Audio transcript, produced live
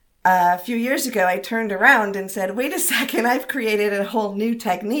a few years ago, I turned around and said, wait a second, I've created a whole new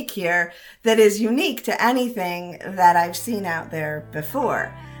technique here that is unique to anything that I've seen out there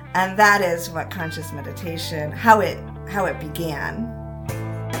before. And that is what conscious meditation, how it began.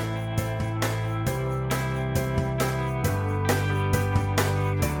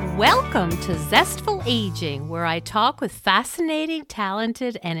 Welcome to Zestful Aging, where I talk with fascinating,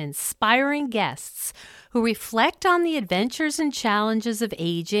 talented, and inspiring guests who reflect on the adventures and challenges of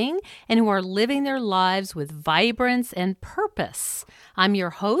aging and who are living their lives with vibrance and purpose. I'm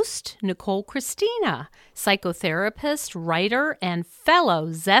your host, Nicole Christina, psychotherapist, writer, and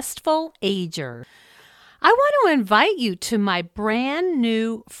fellow Zestful Ager. I want to invite you to my brand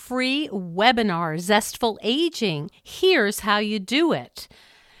new free webinar, Zestful Aging. Here's how you do it.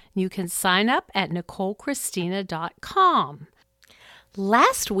 You can sign up at NicoleChristina.com.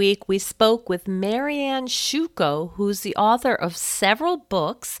 Last week, we spoke with Marianne Shuko, who's the author of several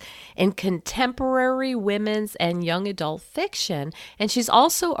books in contemporary women's and young adult fiction, and she's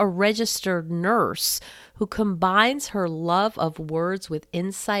also a registered nurse who combines her love of words with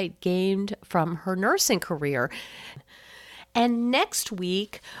insight gained from her nursing career. And next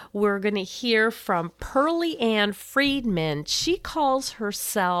week, we're going to hear from Pearlie Ann Friedman. She calls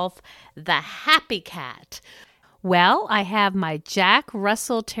herself the Happy Cat. Well, I have my Jack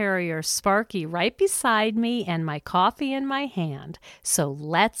Russell Terrier Sparky right beside me and my coffee in my hand. So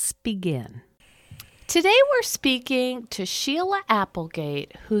let's begin. Today we're speaking to Sheila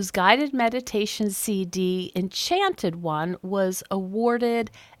Applegate, whose guided meditation CD, Enchanted One, was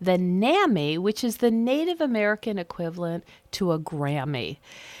awarded the NAMI, which is the Native American equivalent to a Grammy.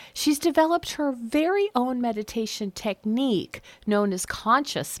 She's developed her very own meditation technique known as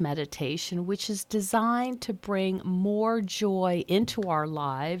conscious meditation, which is designed to bring more joy into our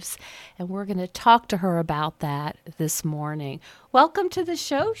lives. And we're going to talk to her about that this morning. Welcome to the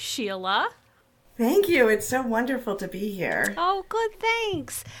show, Sheila. Thank you. It's so wonderful to be here. Oh, good.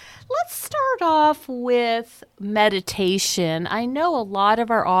 Thanks. Let's start off with meditation. I know a lot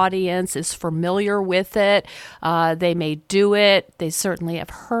of our audience is familiar with it. They may do it. They certainly have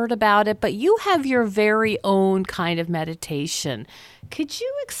heard about it, but you have your very own kind of meditation. Could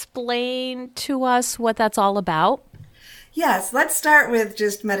you explain to us what that's all about? Yes, let's start with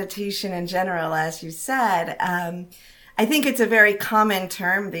just meditation in general, as you said. I think it's a very common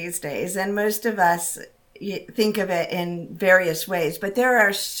term these days, and most of us think of it in various ways, but there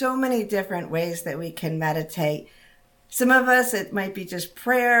are so many different ways that we can meditate. Some of us, it might be just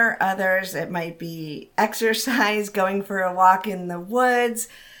prayer. Others, it might be exercise, going for a walk in the woods.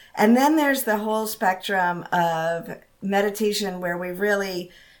 And then there's the whole spectrum of meditation where we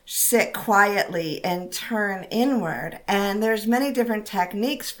really sit quietly and turn inward. And there's many different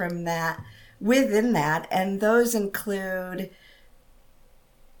techniques from that. Within that, and those include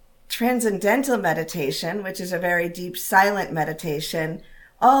transcendental meditation, which is a very deep silent meditation,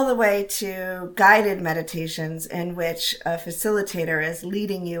 all the way to guided meditations in which a facilitator is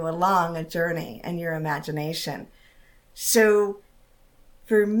leading you along a journey in your imagination. So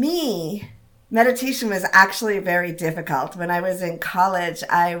for me, meditation was actually very difficult. When I was in college,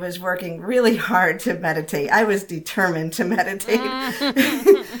 I was working really hard to meditate. I was determined to meditate,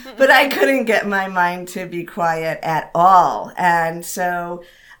 but I couldn't get my mind to be quiet at all. And so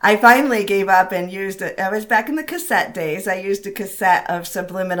I finally gave up and used it. I was back in the cassette days. I used a cassette of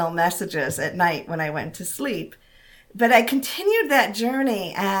subliminal messages at night when I went to sleep. But I continued that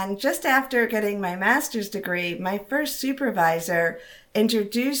journey, and just after getting my master's degree, my first supervisor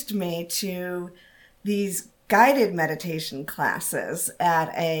introduced me to these guided meditation classes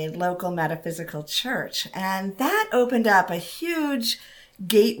at a local metaphysical church. And that opened up a huge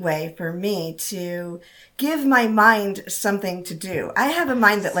gateway for me to give my mind something to do. I have a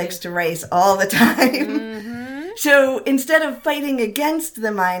mind that likes to race all the time. Mm-hmm. So instead of fighting against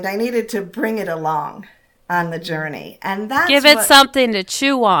the mind, I needed to bring it along on the journey. And that's give it something to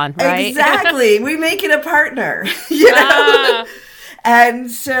chew on, right? Exactly. We make it a partner, you know? And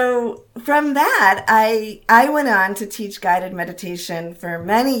so from that, I went on to teach guided meditation for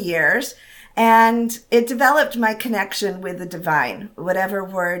many years, and it developed my connection with the divine, whatever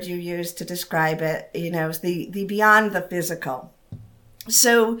word you use to describe it, you know, the beyond the physical.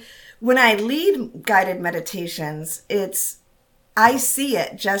 So when I lead guided meditations, I see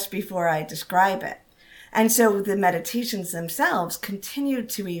it just before I describe it. And so the meditations themselves continued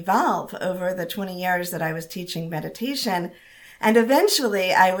to evolve over the 20 years that I was teaching meditation. And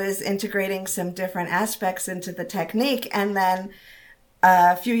eventually I was integrating some different aspects into the technique. And then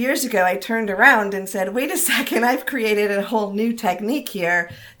a few years ago, I turned around and said, wait a second, I've created a whole new technique here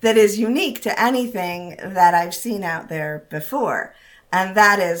that is unique to anything that I've seen out there before. And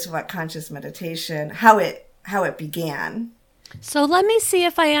that is what conscious meditation, how it began. So let me see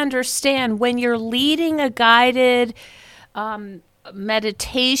if I understand. When you're leading a guided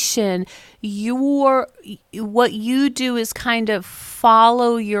meditation, what you do is kind of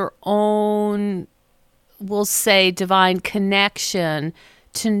follow your own, we'll say, divine connection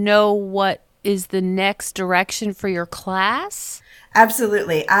to know what is the next direction for your class?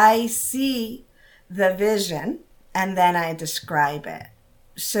 Absolutely. I see the vision and then I describe it.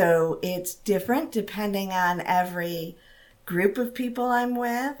 So it's different depending on every group of people I'm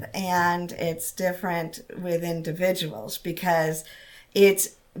with, and it's different with individuals because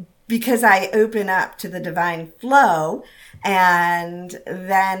I open up to the divine flow, and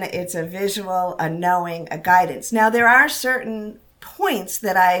then it's a visual, a knowing, a guidance. Now, there are certain points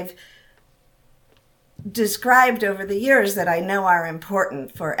that I've described over the years that I know are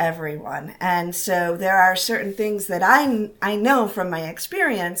important for everyone. And so there are certain things that I know from my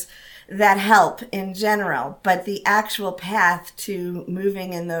experience that help in general, but the actual path to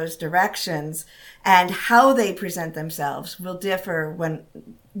moving in those directions and how they present themselves will differ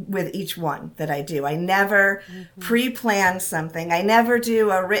with each one that I do. I never pre-plan something. I never do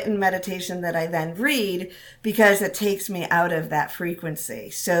a written meditation that I then read because it takes me out of that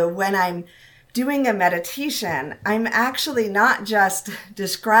frequency. So when I'm doing a meditation, I'm actually not just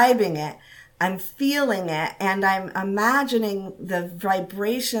describing it, I'm feeling it, and I'm imagining the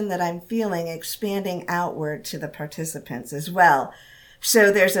vibration that I'm feeling expanding outward to the participants as well.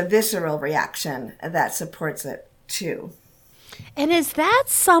 So there's a visceral reaction that supports it too. And is that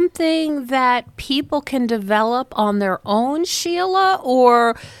something that people can develop on their own, Sheila,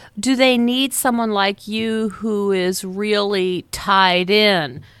 or do they need someone like you who is really tied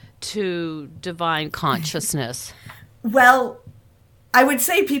in to divine consciousness? Well, I would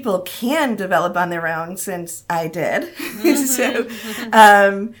say people can develop on their own since I did.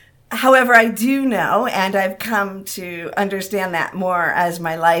 However, I do know, and I've come to understand that more as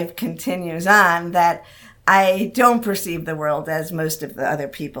my life continues on, that I don't perceive the world as most of the other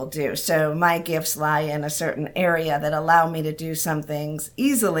people do. So my gifts lie in a certain area that allow me to do some things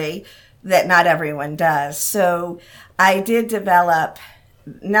easily that not everyone does. So I did develop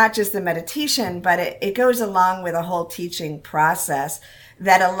not just the meditation, but it goes along with a whole teaching process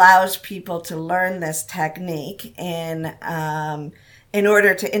that allows people to learn this technique in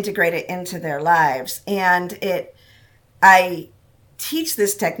order to integrate it into their lives. And I teach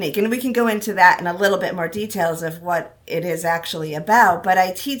this technique, and we can go into that in a little bit more details of what it is actually about, but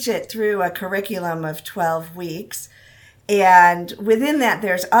I teach it through a curriculum of 12 weeks. And within that,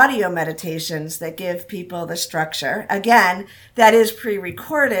 there's audio meditations that give people the structure. Again, that is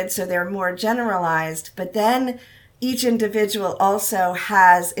pre-recorded, so they're more generalized. But then each individual also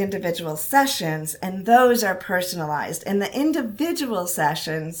has individual sessions, and those are personalized. And the individual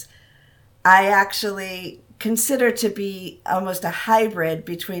sessions, I actually consider to be almost a hybrid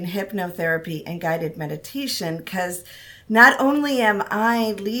between hypnotherapy and guided meditation, because not only am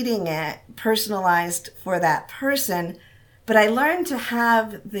I leading it personalized for that person, but I learned to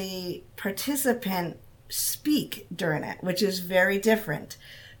have the participant speak during it, which is very different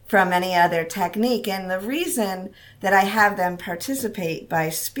from any other technique. And the reason that I have them participate by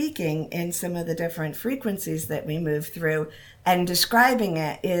speaking in some of the different frequencies that we move through and describing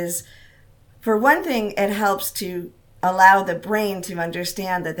it is, for one thing, it helps to allow the brain to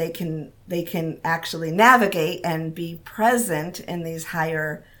understand that they can actually navigate and be present in these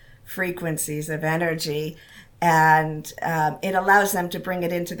higher frequencies of energy. And it allows them to bring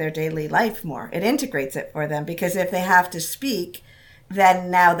it into their daily life more. It integrates it for them, because if they have to speak, then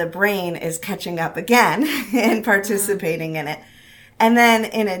now the brain is catching up again and participating in it. And then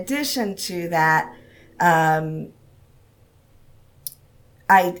in addition to that,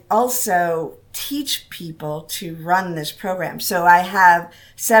 I also teach people to run this program. So I have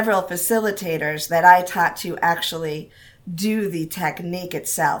several facilitators that I taught to actually do the technique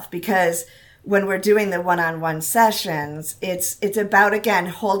itself, because when we're doing the one-on-one sessions, it's about, again,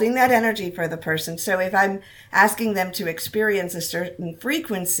 holding that energy for the person. So if I'm asking them to experience a certain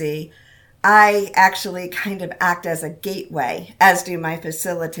frequency, I actually kind of act as a gateway, as do my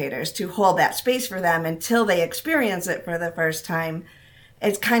facilitators, to hold that space for them until they experience it for the first time.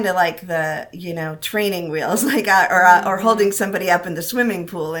 It's kind of like the, training wheels, like, or holding somebody up in the swimming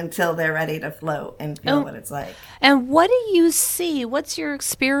pool until they're ready to float and feel what it's like. And what do you see? What's your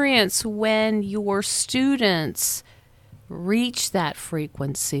experience when your students reach that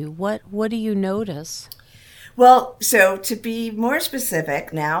frequency? What do you notice? Well, so to be more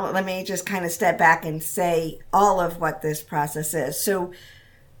specific now, let me just kind of step back and say all of what this process is. So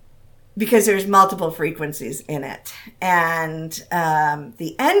because there's multiple frequencies in it. And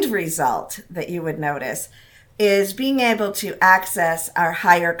the end result that you would notice is being able to access our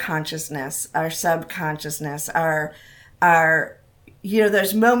higher consciousness, our subconsciousness, our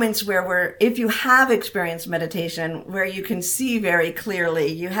there's moments where if you have experienced meditation, where you can see very clearly,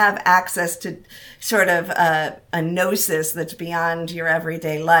 you have access to sort of a gnosis that's beyond your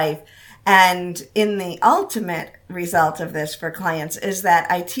everyday life. And in the ultimate result of this for clients is that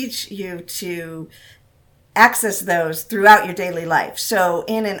I teach you to access those throughout your daily life. So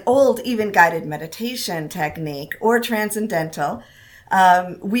in an old, even guided meditation technique or transcendental,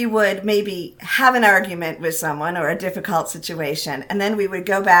 we would maybe have an argument with someone or a difficult situation, and then we would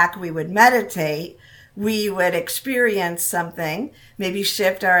go back, we would meditate, we would experience something, maybe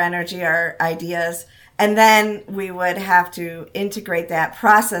shift our energy, our ideas, and then we would have to integrate that,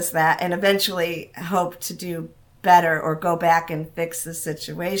 process that, and eventually hope to do better or go back and fix the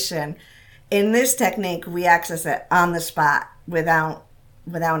situation. In this technique, we access it on the spot without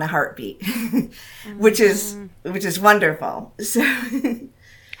a heartbeat, which is wonderful. So,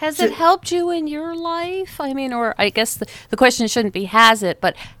 has it helped you in your life? I mean, or I guess the question shouldn't be has it,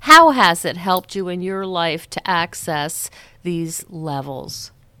 but how has it helped you in your life to access these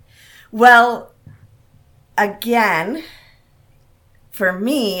levels? Well, again, for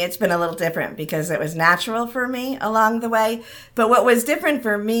me, it's been a little different because it was natural for me along the way. But what was different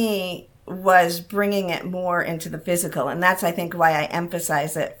for me was bringing it more into the physical. And that's, I think, why I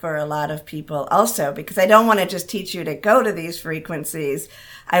emphasize it for a lot of people also, because I don't want to just teach you to go to these frequencies.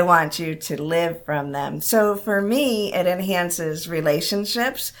 I want you to live from them. So for me, it enhances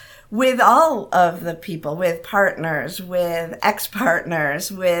relationships with all of the people, with partners, with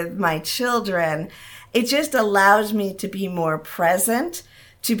ex-partners, with my children. It just allows me to be more present,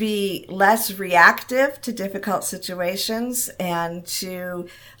 to be less reactive to difficult situations, and to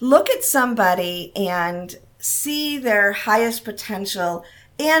look at somebody and see their highest potential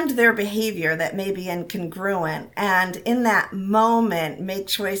and their behavior that may be incongruent. And in that moment, make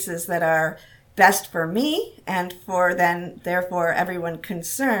choices that are best for me and for then, therefore, everyone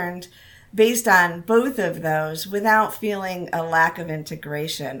concerned, based on both of those without feeling a lack of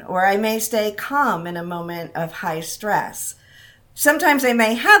integration. Or I may stay calm in a moment of high stress. Sometimes I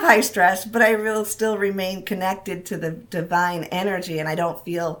may have high stress, but I will still remain connected to the divine energy, and I don't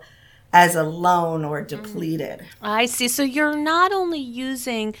feel as alone or depleted. I see. So you're not only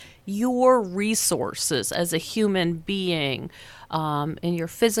using your resources as a human being in your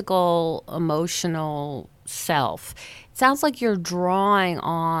physical, emotional self. It sounds like you're drawing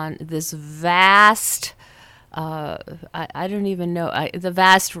on this vast, I don't even know, the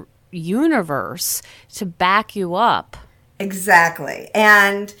vast universe to back you up. Exactly.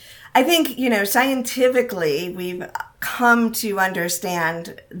 And I think, scientifically, we've come to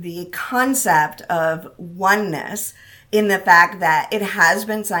understand the concept of oneness in the fact that it has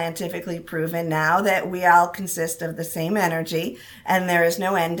been scientifically proven now that we all consist of the same energy and there is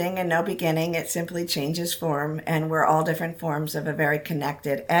no ending and no beginning. It simply changes form, and we're all different forms of a very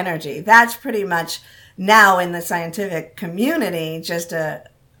connected energy. That's pretty much now in the scientific community just a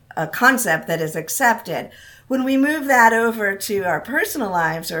concept that is accepted. When we move that over to our personal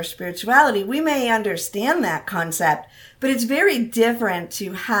lives or spirituality, we may understand that concept, but it's very different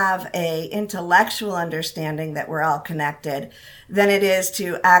to have a intellectual understanding that we're all connected than it is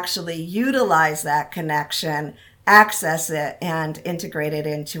to actually utilize that connection, access it, and integrate it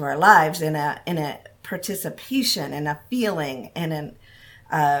into our lives in a participation, in a feeling, and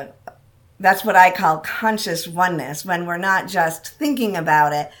that's what I call conscious oneness, when we're not just thinking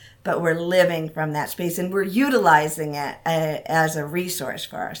about it, but we're living from that space and we're utilizing it as a resource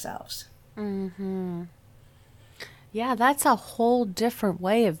for ourselves. Mm-hmm. Yeah, that's a whole different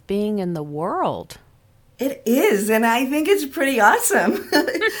way of being in the world. It is, and I think it's pretty awesome.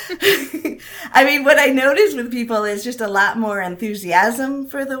 I mean, what I notice with people is just a lot more enthusiasm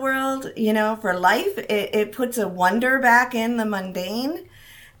for the world, for life. It puts a wonder back in the mundane,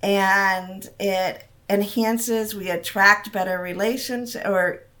 and it enhances, we attract better relations,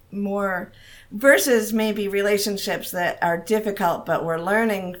 or more, versus maybe relationships that are difficult, but we're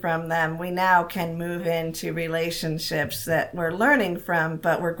learning from them. We now can move into relationships that we're learning from,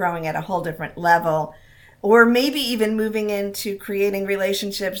 but we're growing at a whole different level. Or maybe even moving into creating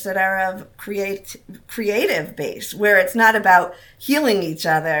relationships that are of creative base, where it's not about healing each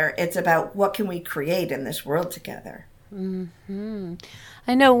other. It's about what can we create in this world together. Mm-hmm.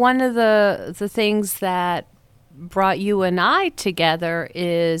 I know one of the things that brought you and I together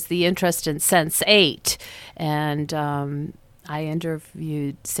is the interest in Sense8. And I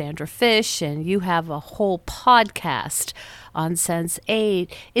interviewed Sandra Fish, and you have a whole podcast on Sense8.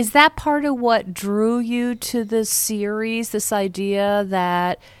 Is that part of what drew you to this series, this idea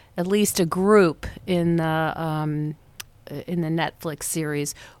that at least a group in the Netflix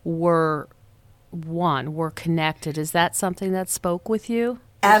series were connected? Is that something that spoke with you?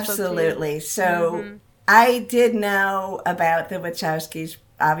 Absolutely. So I did know about the Wachowskis,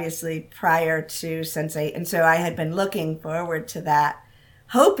 obviously, prior to Sense8. And so I had been looking forward to that,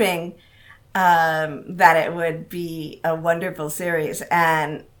 hoping that it would be a wonderful series.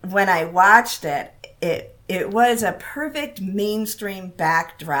 And when I watched it, it was a perfect mainstream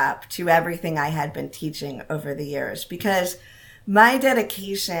backdrop to everything I had been teaching over the years, because my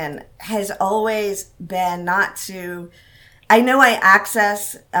dedication has always been not to, I know I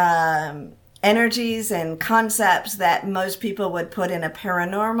access energies and concepts that most people would put in a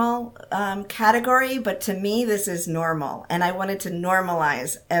paranormal category, but to me, this is normal, and I wanted to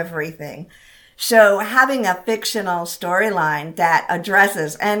normalize everything. So having a fictional storyline that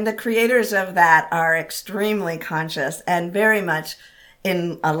addresses, and the creators of that are extremely conscious and very much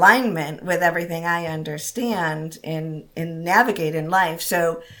in alignment with everything I understand in navigate in life.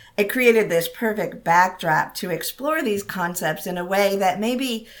 So it created this perfect backdrop to explore these concepts in a way that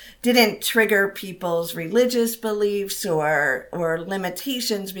maybe didn't trigger people's religious beliefs or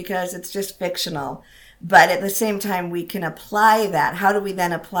limitations, because it's just fictional. But at the same time, we can apply that. How do we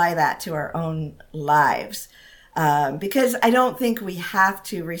then apply that to our own lives? Because I don't think we have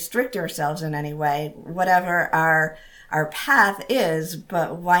to restrict ourselves in any way, whatever our path is,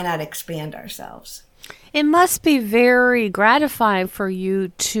 but why not expand ourselves? It must be very gratifying for you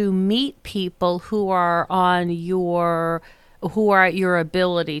to meet people who are at your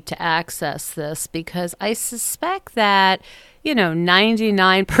ability to access this, because I suspect that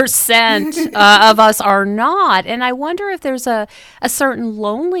 99% of us are not. And I wonder if there's a certain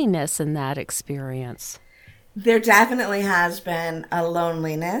loneliness in that experience. There definitely has been a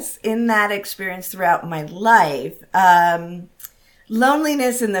loneliness in that experience throughout my life.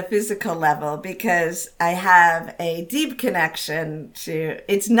 Loneliness in the physical level, because I have a deep connection to,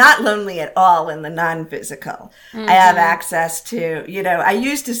 it's not lonely at all in the non-physical. I have access to, I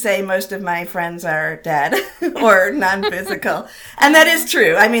used to say most of my friends are dead or non-physical. And that is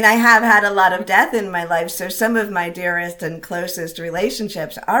true. I mean, I have had a lot of death in my life. So some of my dearest and closest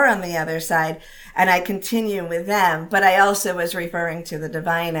relationships are on the other side, and I continue with them. But I also was referring to the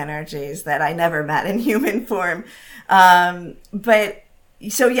divine energies that I never met in human form. But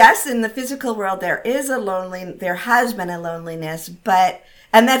so yes, in the physical world, there has been a loneliness,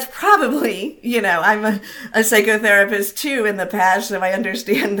 and that's probably, I'm a psychotherapist too in the past, so I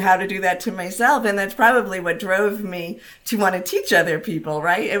understand how to do that to myself. And that's probably what drove me to want to teach other people,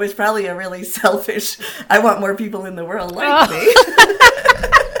 right? It was probably a really selfish, I want more people in the world like me.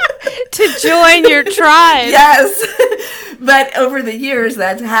 To join your tribe. Yes. But over the years,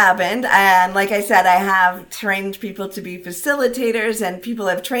 that's happened. And like I said, I have trained people to be facilitators, and people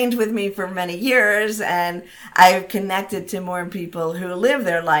have trained with me for many years. And I've connected to more people who live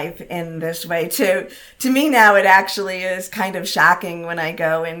their life in this way too. To me now, it actually is kind of shocking when I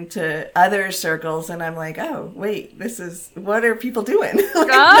go into other circles and I'm like, oh, wait, what are people doing?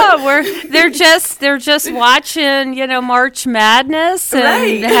 They're just watching, March Madness and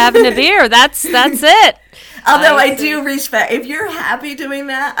right. having a beer. That's it. Although I do respect, if you're happy doing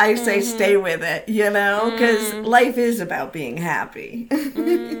that, I say stay with it, because life is about being happy.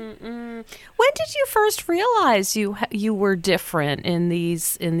 When did you first realize you were different in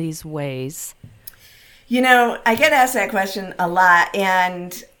these ways? I get asked that question a lot,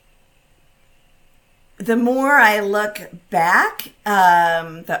 and the more I look back,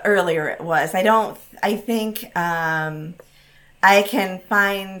 the earlier it was. I think I can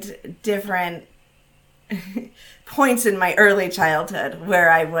find different points in my early childhood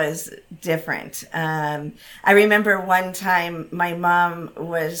where I was different. I remember one time my mom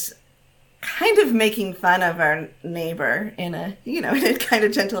was kind of making fun of our neighbor in a kind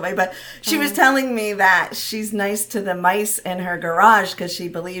of gentle way, but she was telling me that she's nice to the mice in her garage because she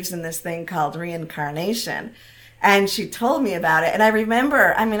believes in this thing called reincarnation. And she told me about it. And I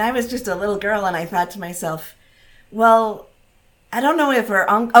remember, I was just a little girl, and I thought to myself, well, I don't know if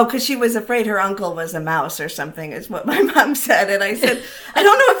her uncle, because she was afraid her uncle was a mouse or something, is what my mom said. And I said, I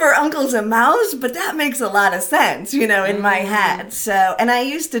don't know if her uncle's a mouse, but that makes a lot of sense, in my head. So, and I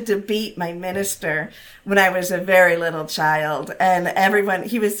used to debate my minister when I was a very little child, and everyone,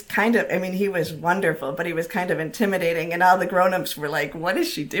 he was he was wonderful, but he was kind of intimidating, and all the grown-ups were like, what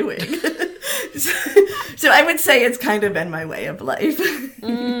is she doing? So I would say it's kind of been my way of life.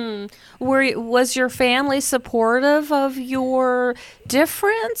 Was your family supportive of your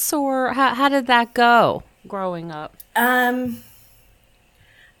difference, or how did that go growing up?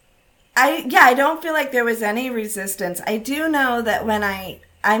 I don't feel like there was any resistance. I do know that when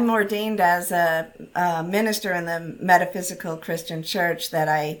I'm ordained as a minister in the Metaphysical Christian Church, that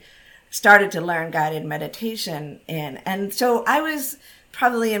I started to learn guided meditation in. And so I was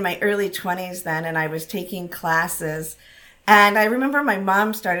probably in my early 20s then, and I was taking classes. And I remember my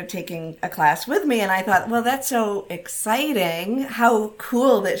mom started taking a class with me, and I thought, well, that's so exciting. How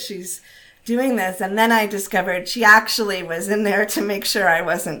cool that she's doing this. And then I discovered she actually was in there to make sure I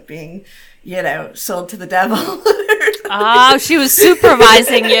wasn't being, sold to the devil. Oh, she was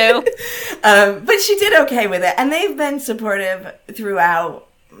supervising you. But she did okay with it. And they've been supportive throughout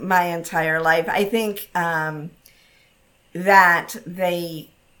my entire life. I think that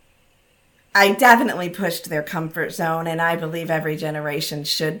I definitely pushed their comfort zone, and I believe every generation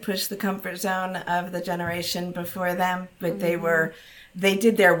should push the comfort zone of the generation before them. But they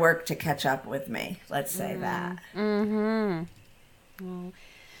did their work to catch up with me. Let's say that. Mm-hmm. Well,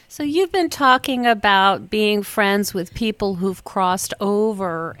 so you've been talking about being friends with people who've crossed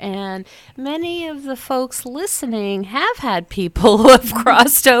over, and many of the folks listening have had people who have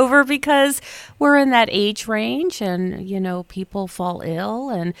crossed over because we're in that age range, and, people fall ill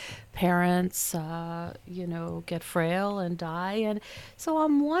and parents, get frail and die. And so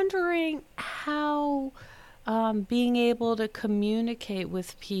I'm wondering how being able to communicate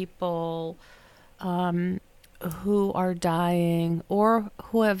with people who are dying or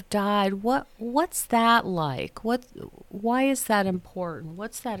who have died, what's that like? Why is that important?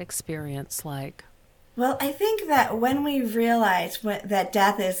 What's that experience like? Well, I think that when we realize that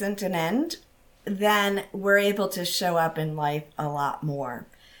death isn't an end, then we're able to show up in life a lot more.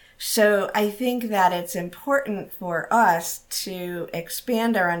 So I think that it's important for us to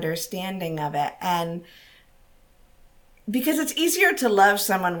expand our understanding of it, and because it's easier to love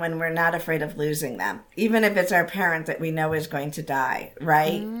someone when we're not afraid of losing them, even if it's our parent that we know is going to die,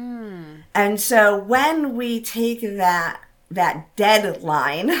 right? And so when we take that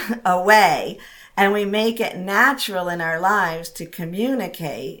deadline away and we make it natural in our lives to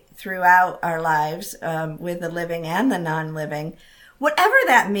communicate throughout our lives with the living and the non-living, whatever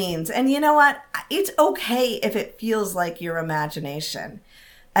that means. And you know what? It's okay if it feels like your imagination.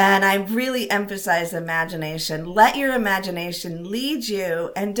 And I really emphasize imagination. Let your imagination lead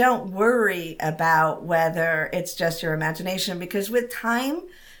you, and don't worry about whether it's just your imagination, because with time,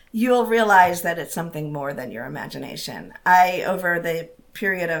 you'll realize that it's something more than your imagination. I, over the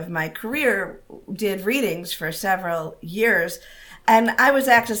period of my career, did readings for several years, and I was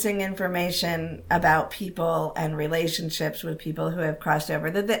accessing information about people and relationships with people who have crossed over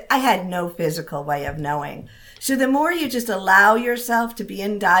that I had no physical way of knowing. So the more you just allow yourself to be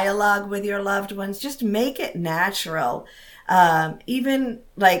in dialogue with your loved ones, just make it natural. Even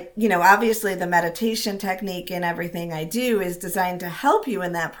obviously the meditation technique and everything I do is designed to help you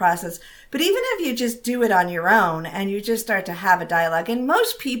in that process. But even if you just do it on your own and you just start to have a dialogue, and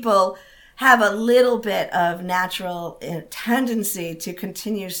most people have a little bit of natural tendency to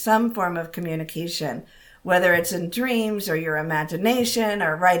continue some form of communication, whether it's in dreams or your imagination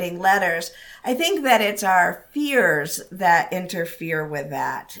or writing letters. I think that it's our fears that interfere with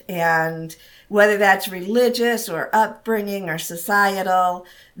that. And whether that's religious or upbringing or societal,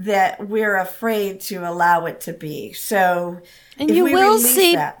 that we're afraid to allow it to be. So you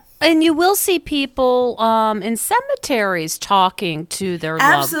will see people in cemeteries talking to their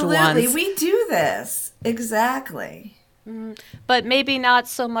loved ones. Absolutely. We do this. Exactly. But maybe not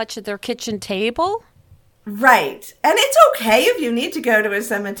so much at their kitchen table. Right. And it's okay if you need to go to a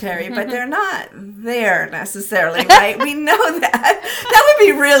cemetery, but they're not there necessarily, right? We know that. That would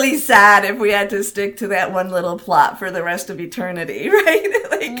be really sad if we had to stick to that one little plot for the rest of eternity, right?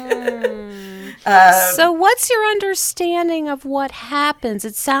 So what's your understanding of what happens?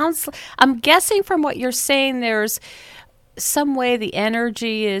 It sounds, I'm guessing from what you're saying, there's some way the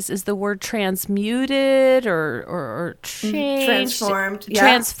energy is the word transmuted or changed,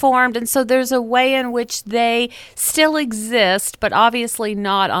 transformed, and so there's a way in which they still exist, but obviously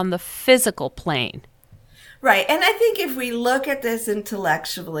not on the physical plane. Right. And I think if we look at this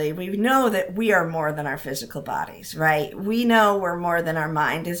intellectually, we know that we are more than our physical bodies, right? We know we're more than our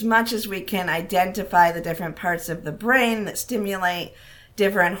mind. As much as we can identify the different parts of the brain that stimulate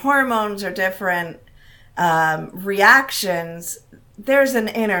different hormones or different reactions, there's an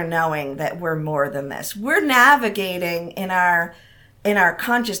inner knowing that we're more than this. We're navigating in our in our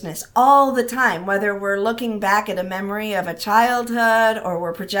consciousness all the time, whether we're looking back at a memory of a childhood or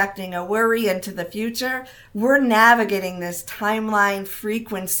we're projecting a worry into the future. We're navigating this timeline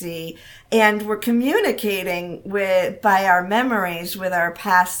frequency, and we're communicating by our memories with our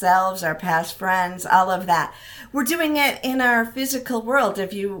past selves, our past friends, all of that. We're doing it in our physical world.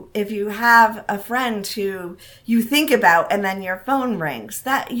 If you have a friend who you think about and then your phone rings,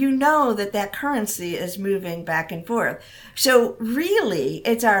 that you know that currency is moving back and forth. So really,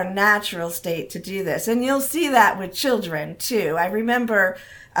 it's our natural state to do this. And you'll see that with children too. I remember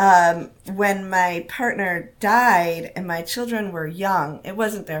when my partner died and my children were young, it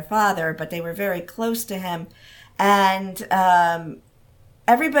wasn't their father, but they were very close to him. And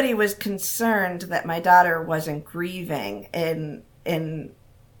everybody was concerned that my daughter wasn't grieving in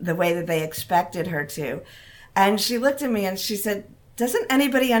the way that they expected her to. And she looked at me and she said, "Doesn't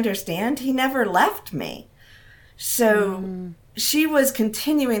anybody understand? He never left me." So she was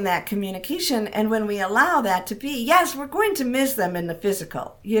continuing that communication. And when we allow that to be, yes, we're going to miss them in the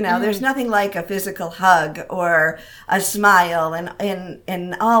physical. There's nothing like a physical hug or a smile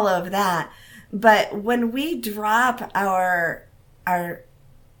and all of that. But when we drop our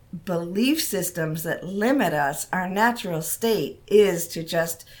belief systems that limit us, our natural state is to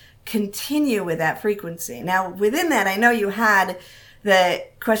just continue with that frequency. Now, within that, I know you had the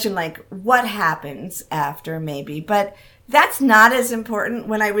question like, what happens after maybe? But that's not as important.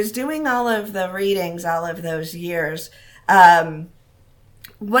 When I was doing all of the readings all of those years,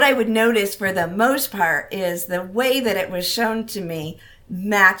 what I would notice for the most part is the way that it was shown to me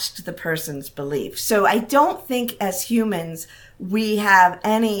matched the person's belief. So I don't think as humans we have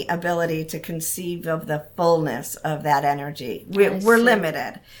any ability to conceive of the fullness of that energy. We're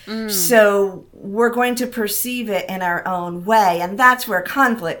limited. So we're going to perceive it in our own way. And that's where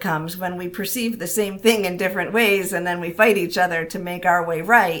conflict comes, when we perceive the same thing in different ways and then we fight each other to make our way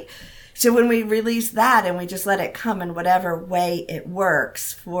right. So when we release that and we just let it come in whatever way it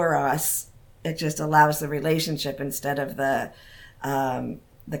works for us, it just allows the relationship instead of the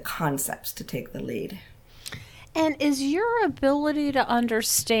concepts to take the lead. And is your ability to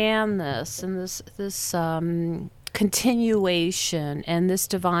understand this and this continuation and this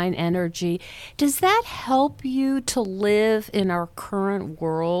divine energy, does that help you to live in our current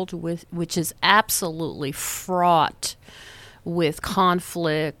world, which is absolutely fraught with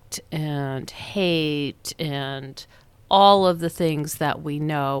conflict and hate and all of the things that we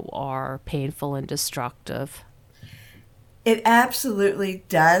know are painful and destructive? It absolutely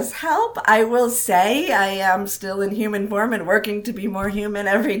does help. I will say I am still in human form and working to be more human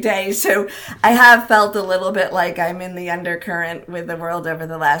every day. So I have felt a little bit like I'm in the undercurrent with the world over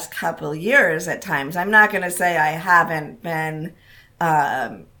the last couple years at times. I'm not going to say I haven't been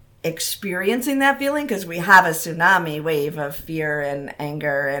experiencing that feeling, because we have a tsunami wave of fear and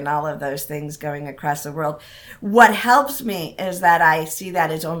anger and all of those things going across the world. What helps me is that I see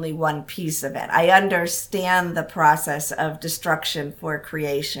that as only one piece of it. I understand the process of destruction for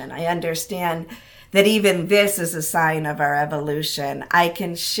creation. I understand that even this is a sign of our evolution. I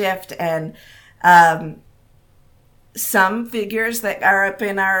can shift, and some figures that are up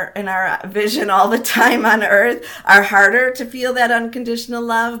in our vision all the time on Earth are harder to feel that unconditional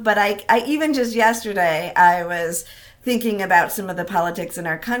love. But I even just yesterday, I was thinking about some of the politics in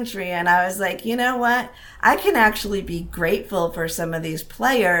our country, and I was like, you know what? I can actually be grateful for some of these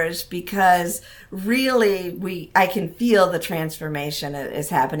players, because really I can feel the transformation that is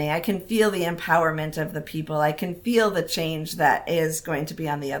happening. I can feel the empowerment of the people. I can feel the change that is going to be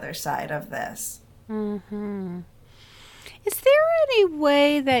on the other side of this. Mm-hmm. Is there any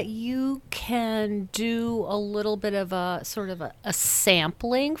way that you can do a little bit of a sort of a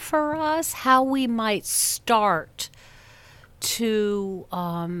sampling for us, how we might start to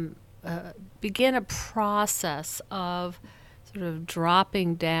begin a process of sort of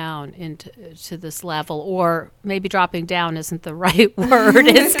dropping down into this level? Or maybe dropping down isn't the right word.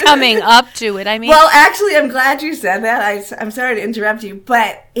 It's coming up to it. I mean, well, actually, I'm glad you said that. I'm sorry to interrupt you,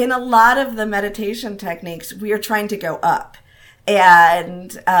 but in a lot of the meditation techniques, we are trying to go up. And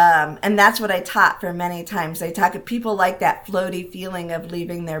that's what I taught for many times. I talk to people like that floaty feeling of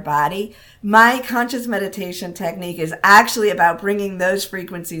leaving their body. My conscious meditation technique is actually about bringing those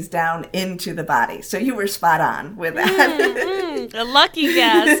frequencies down into the body. So you were spot on with that. A lucky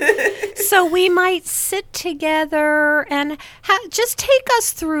guess. So we might sit together and just take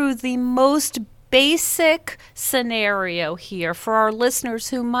us through the most basic scenario here for our listeners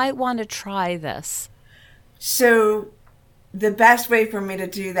who might want to try this. So the best way for me to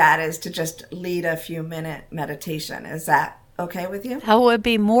do that is to just lead a few-minute meditation. Is that okay with you? That would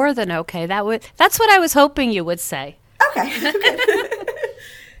be more than okay. That's what I was hoping you would say. Okay.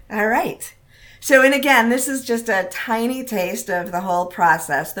 All right. So, and again, this is just a tiny taste of the whole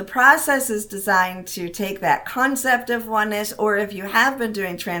process. The process is designed to take that concept of oneness, or if you have been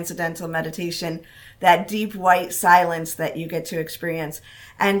doing transcendental meditation, that deep white silence that you get to experience,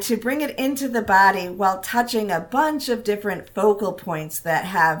 and to bring it into the body while touching a bunch of different focal points that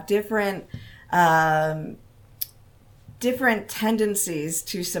have different tendencies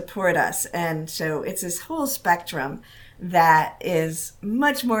to support us. And so it's this whole spectrum that is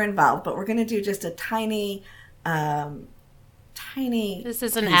much more involved, but we're going to do just a tiny This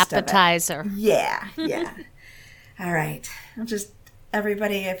is an appetizer. Yeah. All right.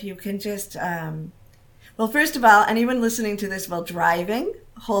 Everybody, if you can just, well, first of all, anyone listening to this while driving,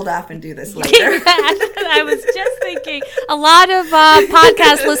 hold off and do this later. I was just thinking, a lot of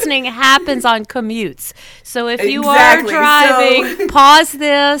podcast listening happens on commutes. So if you are driving, pause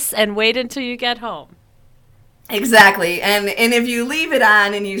this and wait until you get home. Exactly. And if you leave it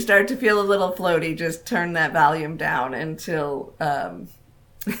on and you start to feel a little floaty, just turn that volume down until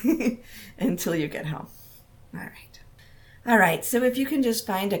until you get home. All right. So if you can just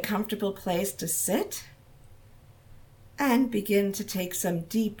find a comfortable place to sit and begin to take some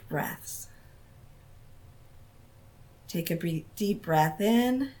deep breaths. Take a deep breath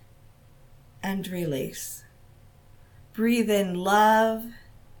in and release. Breathe in love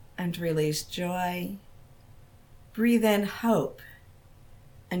and release joy. Breathe in hope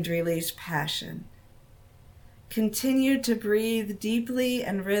and release passion. Continue to breathe deeply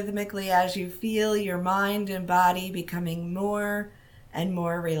and rhythmically as you feel your mind and body becoming more and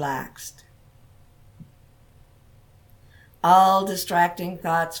more relaxed. All distracting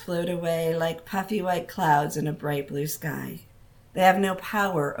thoughts float away like puffy white clouds in a bright blue sky. They have no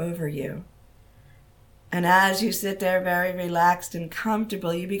power over you. And as you sit there very relaxed and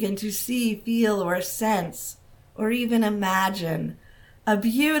comfortable, you begin to see, feel, or sense, or even imagine a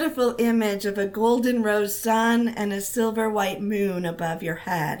beautiful image of a golden rose sun and a silver white moon above your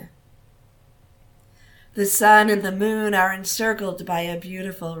head. The sun and the moon are encircled by a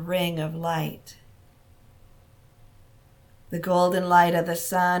beautiful ring of light. The golden light of the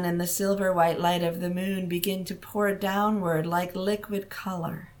sun and the silver white light of the moon begin to pour downward like liquid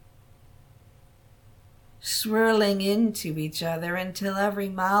color, swirling into each other until every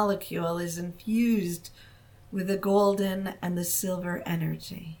molecule is infused with the golden and the silver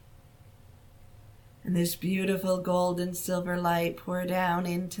energy. And this beautiful gold and silver light pour down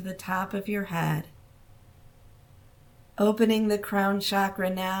into the top of your head, opening the crown chakra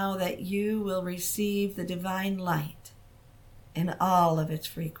now that you will receive the divine light in all of its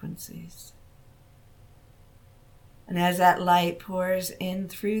frequencies. And as that light pours in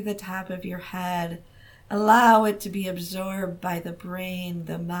through the top of your head, allow it to be absorbed by the brain,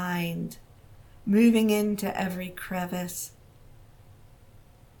 the mind, moving into every crevice.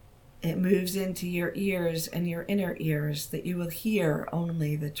 It moves into your ears and your inner ears that you will hear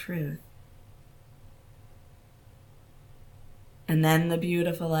only the truth. And then the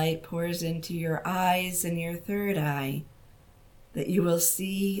beautiful light pours into your eyes and your third eye that you will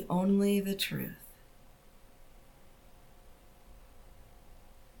see only the truth.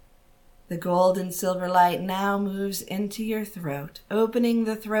 The gold and silver light now moves into your throat, opening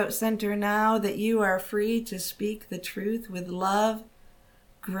the throat center now that you are free to speak the truth with love,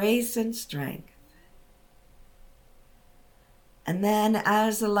 grace, and strength. And then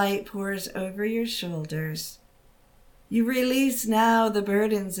as the light pours over your shoulders, you release now the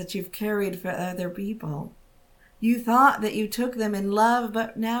burdens that you've carried for other people. You thought that you took them in love,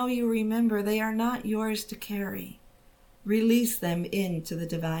 but now you remember they are not yours to carry. Release them into the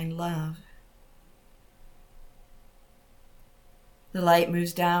divine love. The light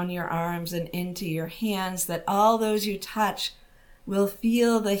moves down your arms and into your hands that all those you touch will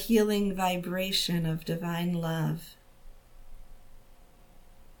feel the healing vibration of divine love.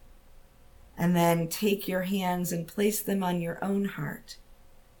 And then take your hands and place them on your own heart,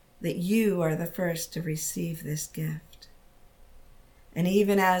 that you are the first to receive this gift. And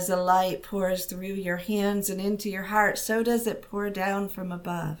even as the light pours through your hands and into your heart, so does it pour down from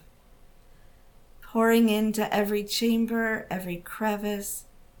above, pouring into every chamber, every crevice,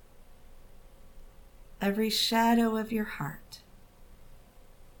 every shadow of your heart,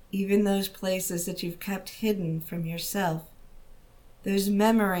 even those places that you've kept hidden from yourself, those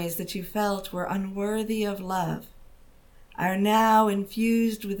memories that you felt were unworthy of love, are now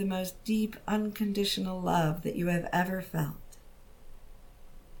infused with the most deep, unconditional love that you have ever felt.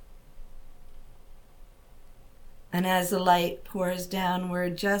 And as the light pours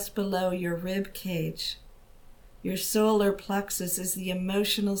downward just below your rib cage, your solar plexus is the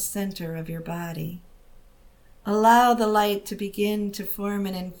emotional center of your body. Allow the light to begin to form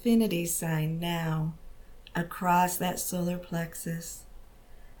an infinity sign now across that solar plexus,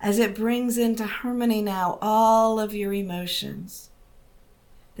 as it brings into harmony now all of your emotions,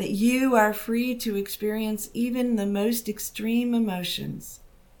 that you are free to experience even the most extreme emotions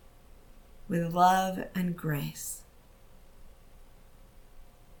with love and grace.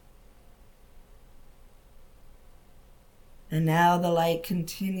 And now the light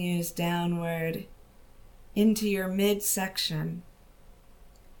continues downward into your midsection,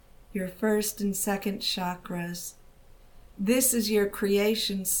 your first and second chakras. This is your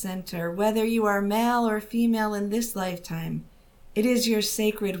creation center. Whether you are male or female in this lifetime, it is your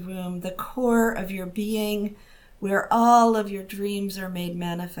sacred womb, the core of your being, where all of your dreams are made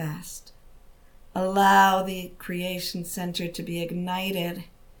manifest. Allow the creation center to be ignited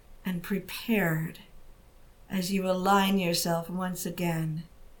and prepared as you align yourself once again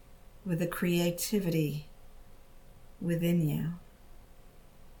with the creativity within you.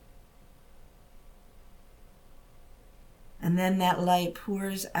 And then that light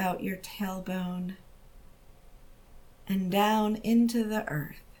pours out your tailbone and down into the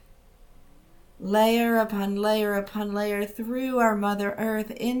earth, layer upon layer upon layer, through our Mother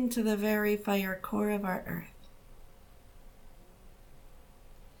Earth into the very fire core of our earth.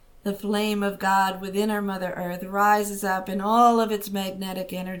 The flame of God within our Mother Earth rises up in all of its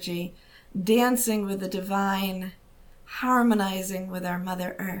magnetic energy, dancing with the divine, harmonizing with our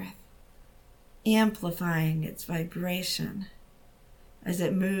Mother Earth, amplifying its vibration as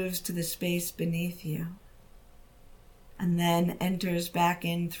it moves to the space beneath you, and then enters back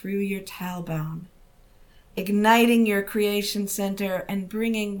in through your tailbone, igniting your creation center and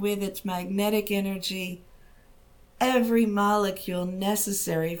bringing with its magnetic energy every molecule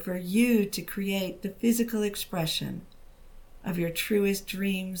necessary for you to create the physical expression of your truest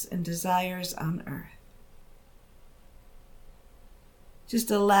dreams and desires on earth.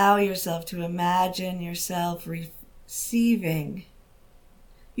 Just allow yourself to imagine yourself receiving.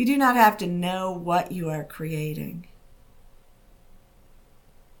 You do not have to know what you are creating,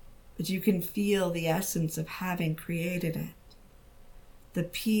 but you can feel the essence of having created it. The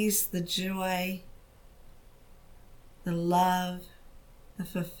peace, the joy, the love, the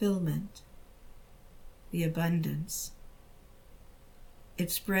fulfillment, the abundance.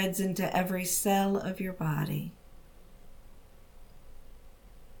 It spreads into every cell of your body.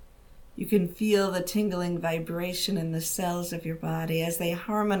 You can feel the tingling vibration in the cells of your body as they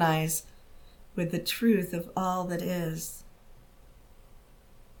harmonize with the truth of all that is,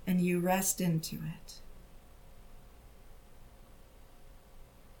 and you rest into it.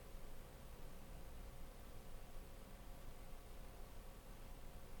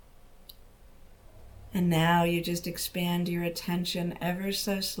 And now you just expand your attention ever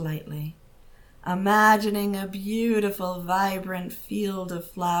so slightly, imagining a beautiful, vibrant field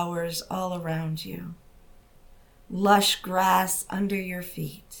of flowers all around you, lush grass under your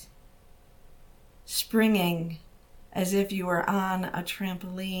feet, springing as if you were on a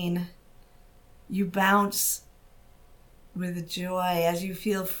trampoline. You bounce with joy as you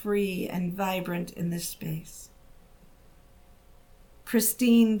feel free and vibrant in this space.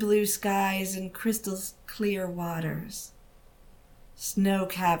 Pristine blue skies and crystal clear waters,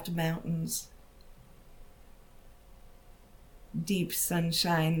 snow-capped mountains, deep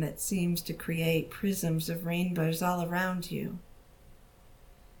sunshine that seems to create prisms of rainbows all around you.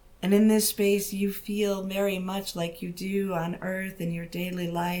 And in this space you feel very much like you do on earth in your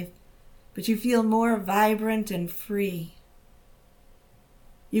daily life, but you feel more vibrant and free.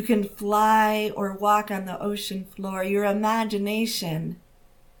 You can fly or walk on the ocean floor. Your imagination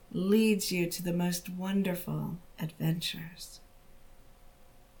leads you to the most wonderful adventures.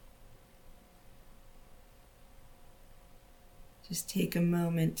 Just take a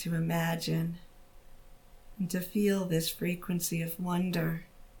moment to imagine and to feel this frequency of wonder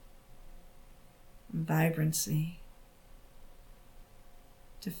and vibrancy.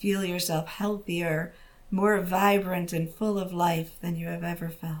 To feel yourself healthier, more vibrant and full of life than you have ever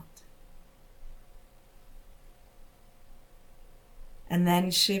felt. And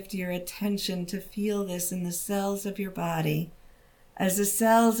then shift your attention to feel this in the cells of your body, as the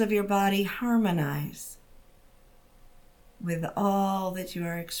cells of your body harmonize with all that you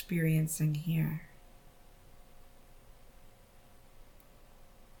are experiencing here.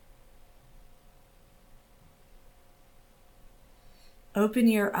 Open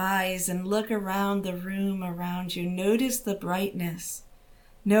your eyes and look around the room around you. Notice the brightness.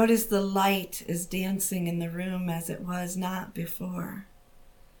 Notice the light is dancing in the room as it was not before.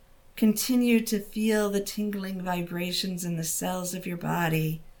 Continue to feel the tingling vibrations in the cells of your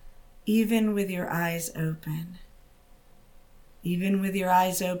body even with your eyes open. Even with your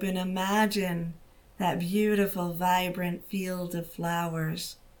eyes open, imagine that beautiful, vibrant field of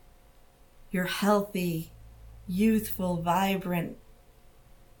flowers. Your healthy, youthful, vibrant,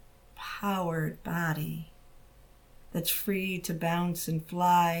 powered body that's free to bounce and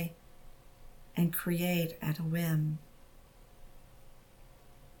fly and create at a whim.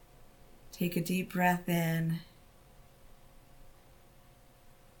 Take a deep breath in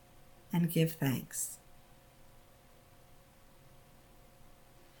and give thanks,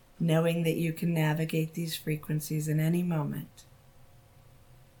 knowing that you can navigate these frequencies in any moment.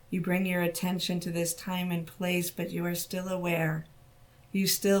 You bring your attention to this time and place, but you are still aware. You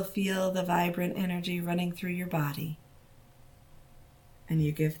still feel the vibrant energy running through your body, and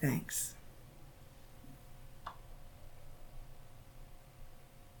you give thanks.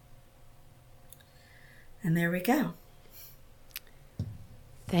 And there we go.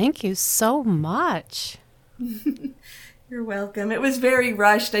 Thank you so much. You're welcome. It was very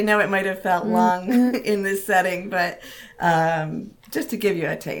rushed. I know it might have felt long in this setting, but just to give you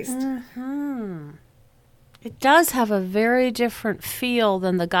a taste. Mm-hmm. It does have a very different feel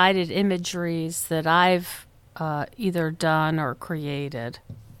than the guided imageries that I've either done or created.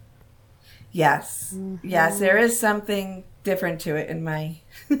 Yes. Mm-hmm. Yes, there is something different to it in my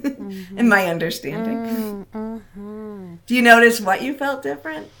in my understanding. Mm-hmm. Do you notice what you felt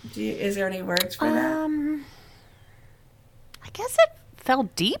different? Is there any words for that? I guess it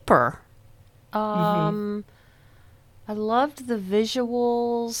felt deeper. I loved the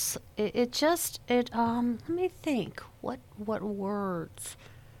visuals. Let me think. What words?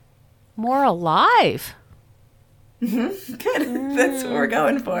 More alive. Mm-hmm. Good. That's what we're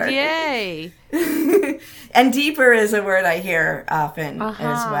going for. Yay. And deeper is a word I hear often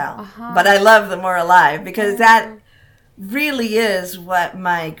as well. But I love the more alive because that really is what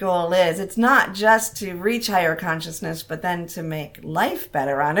my goal is. It's not just to reach higher consciousness, but then to make life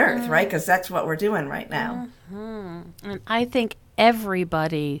better on Earth, right? Because that's what we're doing right now. And I think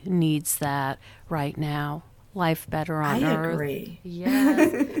everybody needs that right now. Life better on Earth. I agree.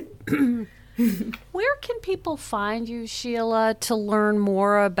 Yes. Where can people find you, Sheila, to learn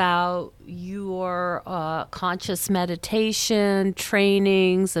more about your conscious meditation,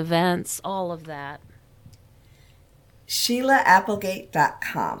 trainings, events, all of that?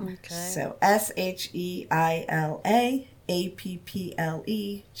 SheilaApplegate.com. Okay. So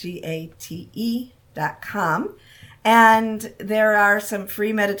SheilaApplegate.com. And there are some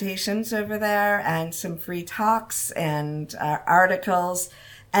free meditations over there and some free talks and articles.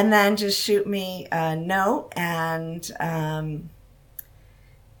 And then just shoot me a note and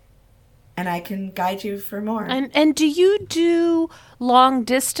I can guide you for more. And do you do long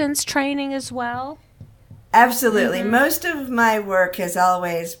distance training as well? Absolutely. Mm-hmm. Most of my work has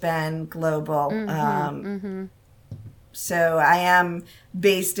always been global. So I am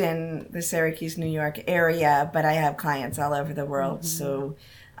based in the Syracuse, New York area, but I have clients all over the world. So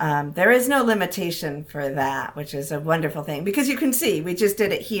there is no limitation for that, which is a wonderful thing. Because you can see, we just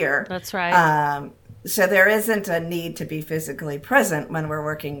did it here. That's right. So there isn't a need to be physically present when we're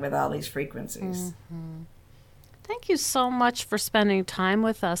working with all these frequencies. Thank you so much for spending time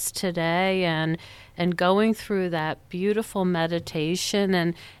with us today and going through that beautiful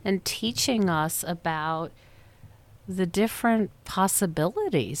meditation and teaching us about the different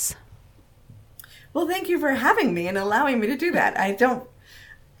possibilities. Well, thank you for having me and allowing me to do that.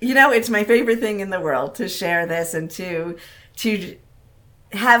 It's my favorite thing in the world to share this and to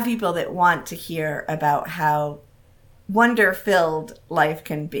have people that want to hear about how wonder-filled life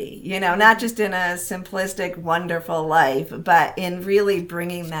can be, not just in a simplistic, wonderful life, but in really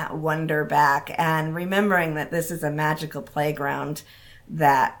bringing that wonder back and remembering that this is a magical playground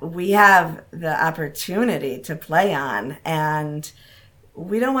that we have the opportunity to play on, and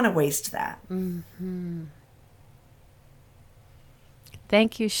we don't want to waste that.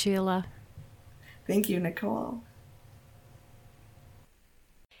 Thank you, Sheila. Thank you, Nicole.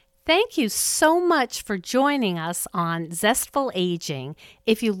 Thank you so much for joining us on Zestful Aging.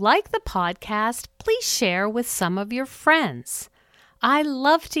 If you like the podcast, please share with some of your friends. I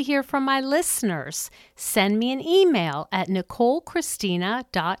love to hear from my listeners. Send me an email at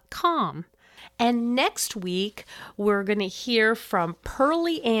NicoleChristina.com. And next week, we're going to hear from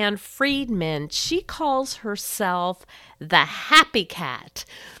Pearlie Ann Friedman. She calls herself the Happy Cat.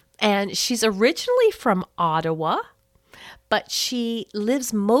 And she's originally from Ottawa, but she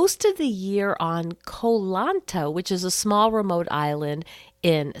lives most of the year on Koh Lanta, which is a small remote island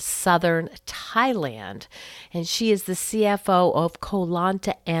in southern Thailand. And she is the CFO of Koh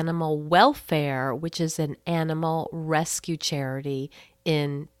Lanta Animal Welfare, which is an animal rescue charity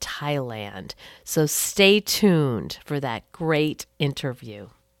in Thailand. So stay tuned for that great interview.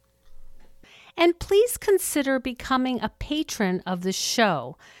 And please consider becoming a patron of the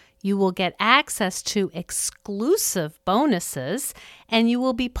show. You will get access to exclusive bonuses, and you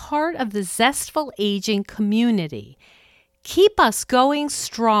will be part of the Zestful Aging community. Keep us going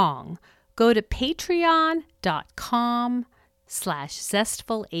strong. Go to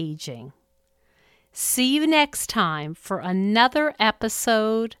patreon.com/zestfulaging. See you next time for another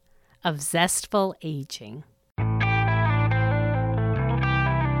episode of Zestful Aging.